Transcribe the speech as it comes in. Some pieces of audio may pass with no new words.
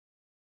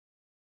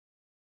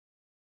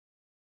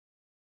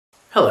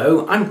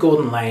Hello, I'm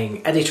Gordon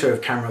Lang, editor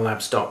of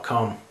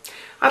CameraLabs.com.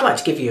 I'd like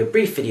to give you a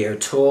brief video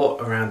tour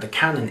around the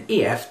Canon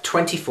EF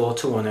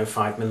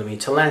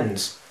 24-105mm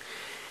lens.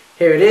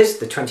 Here it is,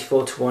 the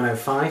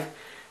 24-105.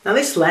 Now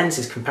this lens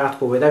is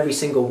compatible with every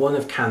single one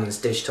of Canon's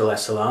digital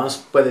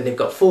SLRs, whether they've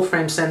got full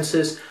frame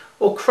sensors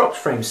or cropped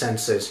frame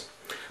sensors.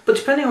 But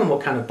depending on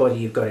what kind of body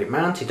you've got it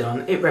mounted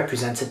on, it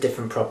represents a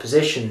different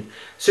proposition.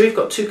 So we've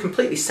got two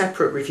completely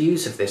separate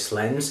reviews of this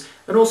lens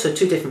and also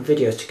two different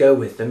videos to go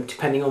with them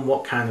depending on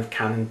what kind of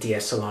Canon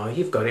DSLR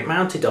you've got it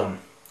mounted on.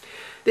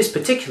 This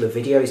particular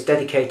video is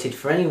dedicated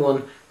for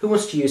anyone who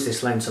wants to use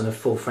this lens on a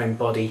full frame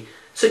body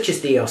such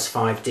as the EOS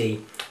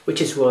 5D, which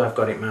is what I've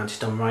got it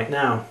mounted on right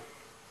now.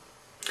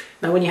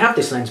 Now when you have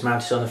this lens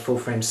mounted on a full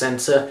frame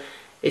sensor,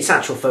 its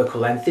actual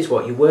focal length is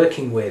what you're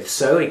working with,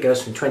 so it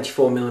goes from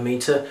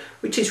 24mm,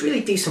 which is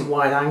really decent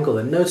wide angle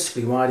and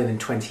noticeably wider than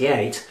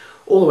 28,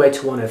 all the way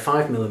to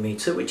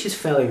 105mm, which is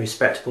fairly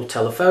respectable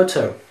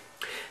telephoto.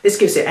 This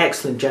gives it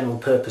excellent general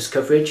purpose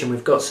coverage, and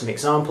we've got some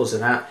examples of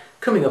that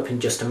coming up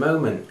in just a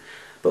moment.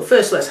 But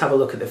first let's have a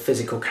look at the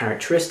physical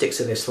characteristics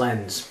of this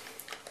lens.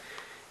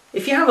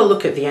 If you have a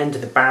look at the end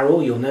of the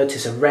barrel, you'll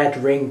notice a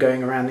red ring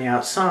going around the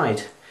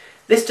outside.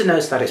 This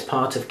denotes that it's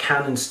part of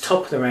Canon's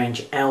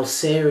top-of-the-range L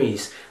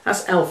series.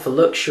 That's L for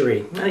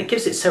luxury, and it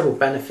gives it several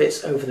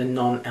benefits over the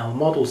non-L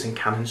models in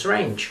Canon's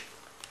range.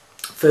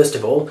 First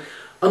of all,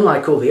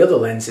 unlike all the other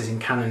lenses in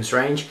Canon's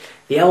range,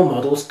 the L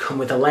models come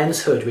with a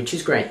lens hood, which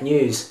is great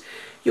news.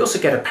 You also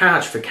get a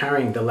pouch for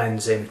carrying the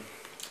lens in.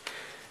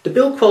 The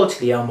build quality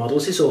of the L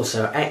models is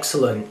also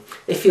excellent.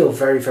 They feel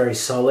very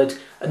solid,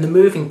 and the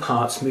moving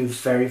parts move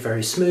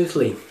very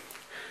smoothly.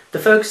 The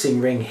focusing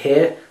ring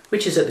here,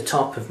 which is at the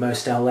top of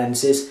most L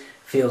lenses,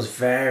 feels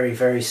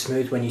very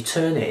smooth when you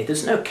turn it.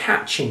 There's no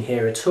catching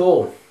here at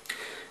all.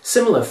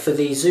 Similar for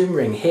the zoom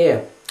ring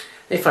here.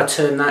 If I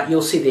turn that,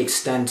 you'll see the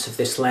extent of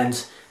this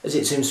lens as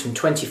it zooms from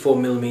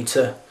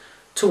 24mm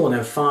to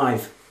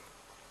 105.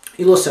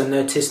 You'll also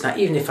notice that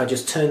even if I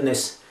just turn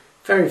this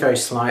very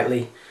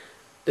slightly,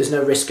 there's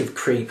no risk of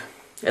creep,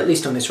 at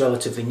least on this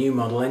relatively new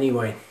model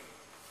anyway.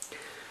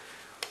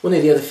 One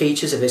of the other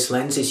features of this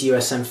lens is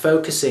USM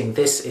focusing.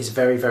 This is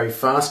very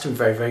fast and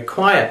very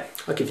quiet.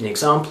 I'll give you an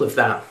example of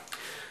that.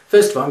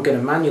 First of all, I'm going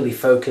to manually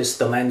focus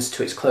the lens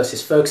to its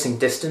closest focusing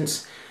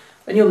distance,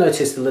 and you'll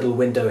notice the little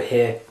window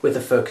here with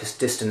the focus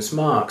distance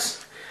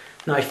marks.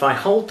 Now if I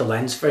hold the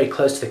lens very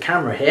close to the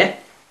camera here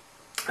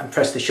and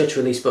press the shutter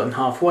release button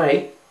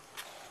halfway,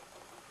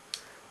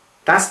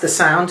 that's the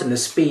sound and the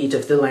speed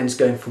of the lens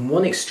going from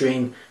one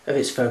extreme of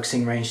its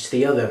focusing range to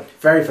the other.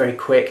 Very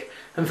quick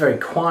and very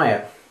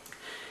quiet.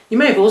 You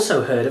may have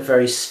also heard a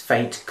very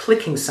faint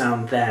clicking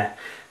sound there.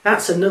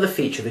 That's another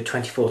feature of the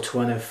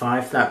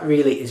 24-105 that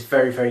really is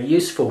very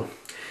useful.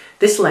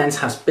 This lens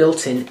has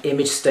built-in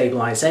image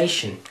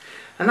stabilization,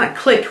 and that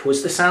click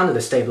was the sound of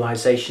the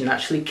stabilization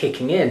actually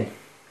kicking in.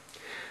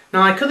 Now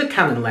like other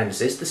Canon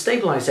lenses, the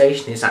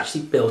stabilization is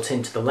actually built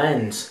into the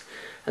lens,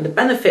 and the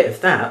benefit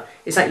of that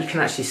is that you can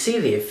actually see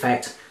the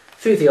effect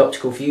through the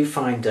optical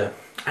viewfinder,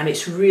 and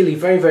it's really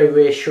very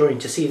reassuring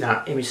to see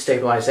that image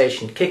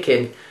stabilization kick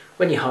in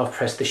when you half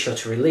press the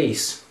shutter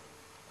release.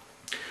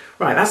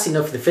 Right, that's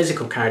enough of the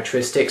physical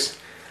characteristics.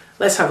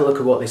 Let's have a look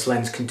at what this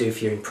lens can do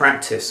for you in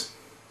practice.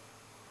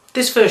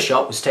 This first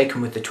shot was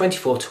taken with the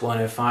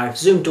 24-105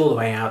 zoomed all the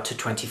way out to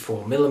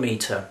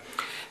 24mm.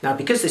 Now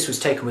because this was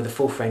taken with a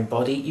full frame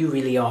body, you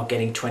really are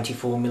getting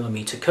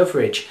 24mm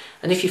coverage,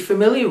 and if you're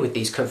familiar with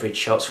these coverage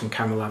shots from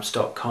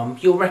CameraLabs.com,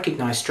 you'll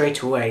recognise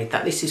straight away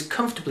that this is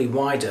comfortably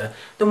wider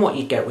than what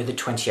you'd get with a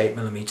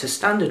 28mm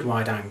standard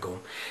wide angle.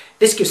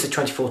 This gives the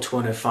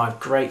 24-105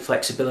 great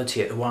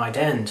flexibility at the wide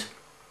end.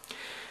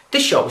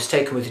 This shot was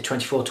taken with the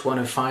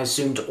 24-105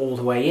 zoomed all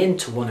the way in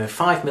to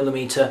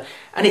 105mm,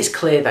 and it's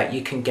clear that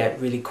you can get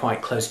really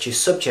quite close to your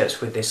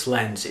subjects with this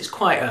lens. It's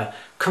quite a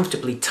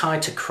comfortably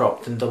tighter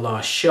crop than the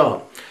last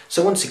shot.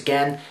 So once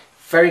again,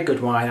 very good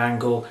wide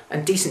angle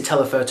and decent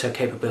telephoto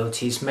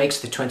capabilities makes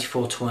the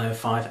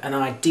 24-105 an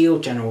ideal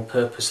general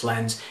purpose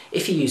lens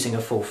if you're using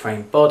a full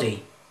frame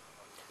body.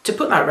 To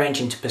put that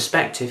range into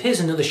perspective, here's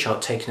another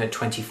shot taken at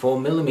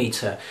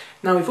 24mm.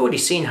 Now we've already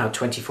seen how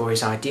 24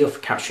 is ideal for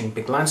capturing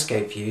big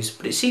landscape views,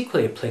 but it's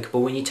equally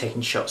applicable when you're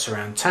taking shots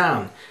around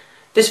town.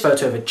 This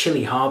photo of a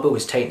chilly harbour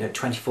was taken at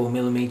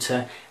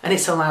 24mm, and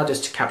it's allowed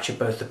us to capture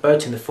both the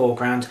boat in the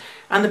foreground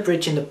and the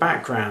bridge in the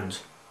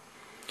background.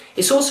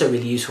 It's also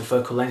really useful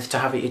focal length to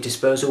have at your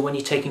disposal when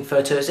you're taking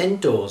photos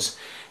indoors.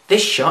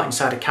 This shot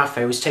inside a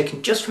cafe was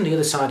taken just from the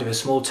other side of a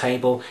small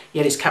table,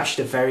 yet it's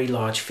captured a very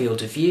large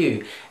field of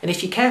view. And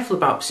if you're careful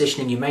about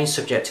positioning your main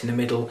subject in the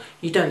middle,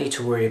 you don't need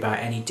to worry about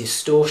any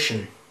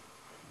distortion.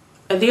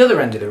 At the other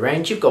end of the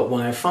range, you've got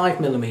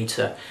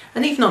 105mm,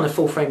 and even on a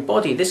full frame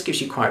body, this gives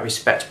you quite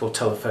respectable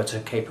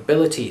telephoto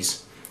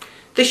capabilities.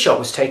 This shot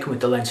was taken with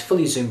the lens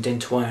fully zoomed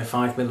into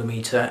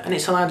 105mm, and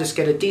it's allowed us to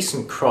get a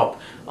decent crop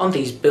on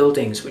these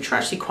buildings, which are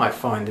actually quite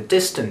far in the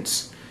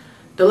distance.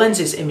 The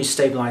lens's image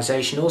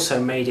stabilization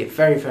also made it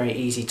very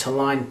easy to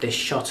line this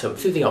shot up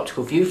through the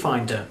optical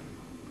viewfinder.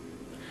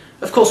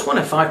 Of course,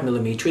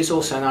 105mm is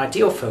also an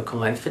ideal focal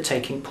length for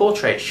taking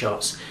portrait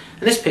shots,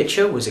 and this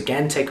picture was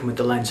again taken with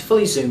the lens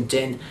fully zoomed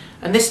in,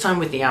 and this time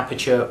with the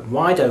aperture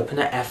wide open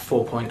at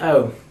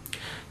f4.0.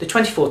 The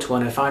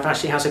 24-105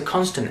 actually has a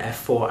constant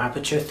f4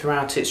 aperture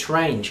throughout its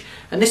range,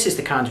 and this is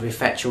the kind of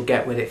effect you'll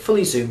get with it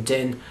fully zoomed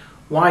in,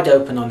 wide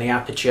open on the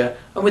aperture,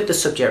 and with the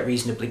subject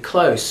reasonably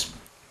close.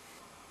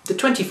 The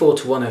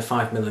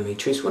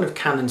 24-105mm is one of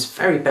Canon's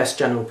very best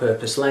general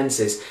purpose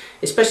lenses,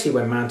 especially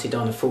when mounted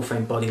on a full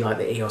frame body like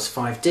the EOS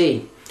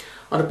 5D.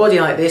 On a body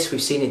like this,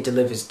 we've seen it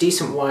delivers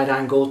decent wide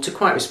angle to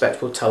quite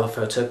respectable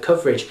telephoto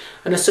coverage,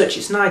 and as such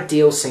it's an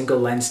ideal single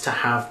lens to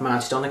have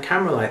mounted on a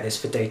camera like this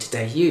for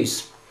day-to-day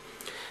use.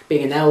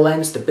 Being an L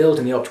lens, the build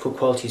and the optical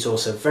quality is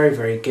also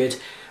very good,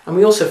 and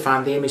we also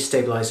found the image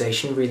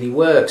stabilisation really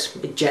works.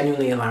 It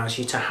genuinely allows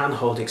you to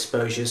handhold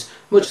exposures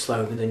much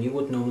slower than you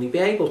would normally be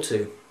able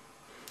to.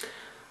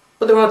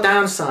 But there are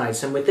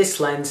downsides, and with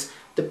this lens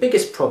the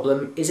biggest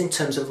problem is in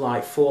terms of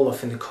light fall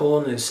off in the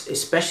corners,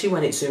 especially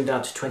when it's zoomed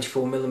out to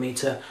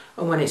 24mm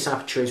and when its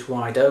aperture is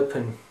wide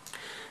open.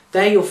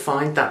 There you'll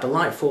find that the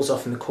light falls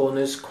off in the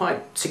corners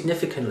quite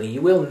significantly.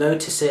 You will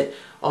notice it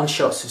on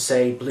shots of,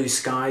 say, blue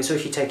skies, or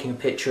if you're taking a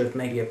picture of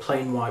maybe a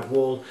plain white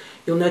wall,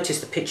 you'll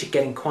notice the picture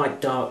getting quite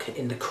dark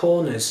in the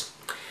corners.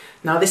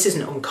 Now, this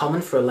isn't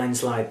uncommon for a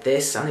lens like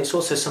this, and it's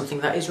also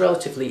something that is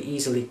relatively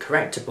easily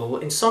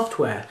correctable in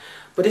software.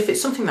 But if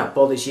it's something that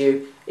bothers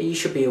you, you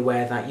should be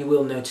aware that you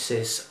will notice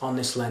this on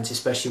this lens,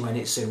 especially when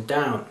it's zoomed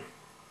down.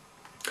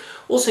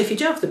 Also, if you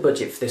do have the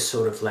budget for this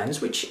sort of lens,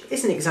 which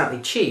isn't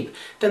exactly cheap,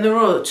 then there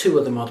are two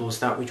other models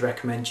that we'd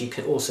recommend you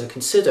can also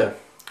consider.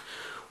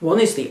 One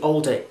is the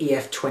older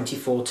EF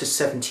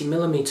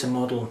 24-70mm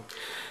model.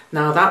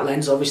 Now, that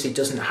lens obviously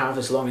doesn't have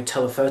as long a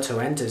telephoto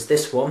end as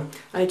this one,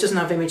 and it doesn't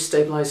have image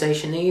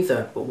stabilisation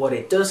either, but what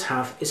it does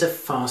have is a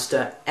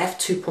faster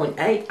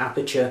f2.8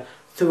 aperture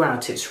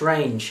throughout its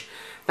range.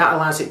 That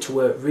allows it to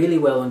work really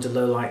well under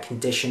low light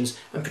conditions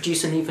and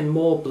produce an even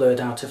more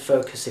blurred out of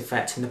focus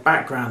effect in the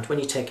background when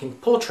you're taking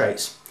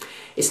portraits.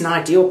 It's an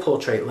ideal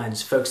portrait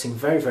lens, focusing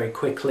very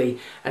quickly,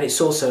 and it's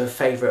also a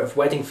favourite of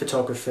wedding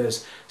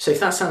photographers, so if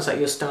that sounds like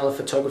your style of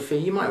photography,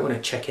 you might want to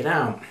check it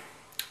out.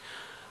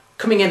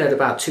 Coming in at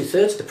about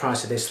 2/3 of the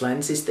price of this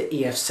lens is the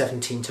EF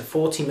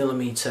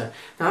 17-40mm.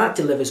 Now, that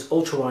delivers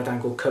ultra wide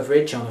angle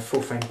coverage on a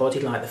full frame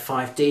body like the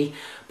 5D,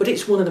 but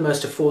it's one of the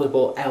most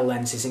affordable L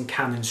lenses in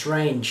Canon's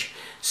range.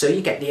 So you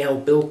get the L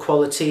build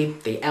quality,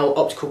 the L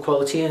optical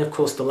quality, and of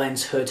course the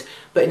lens hood,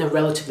 but in a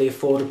relatively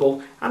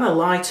affordable and a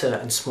lighter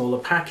and smaller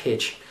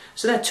package.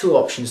 So there are two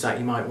options that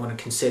you might want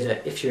to consider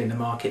if you're in the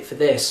market for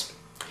this.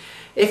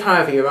 If,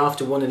 however, you're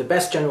after one of the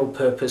best general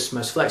purpose,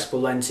 most flexible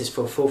lenses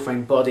for a full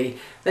frame body,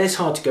 then it's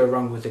hard to go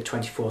wrong with the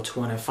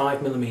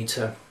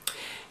 24-105mm.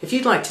 If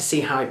you'd like to see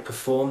how it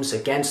performs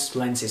against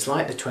lenses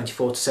like the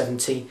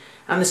 24-70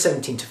 and the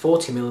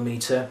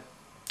 17-40mm,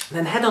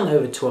 then head on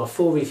over to our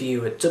full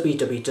review at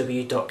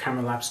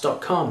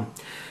www.cameralabs.com.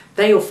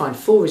 There you'll find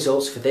full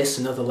results for this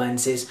and other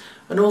lenses,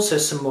 and also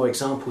some more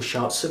example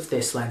shots of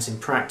this lens in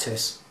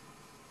practice.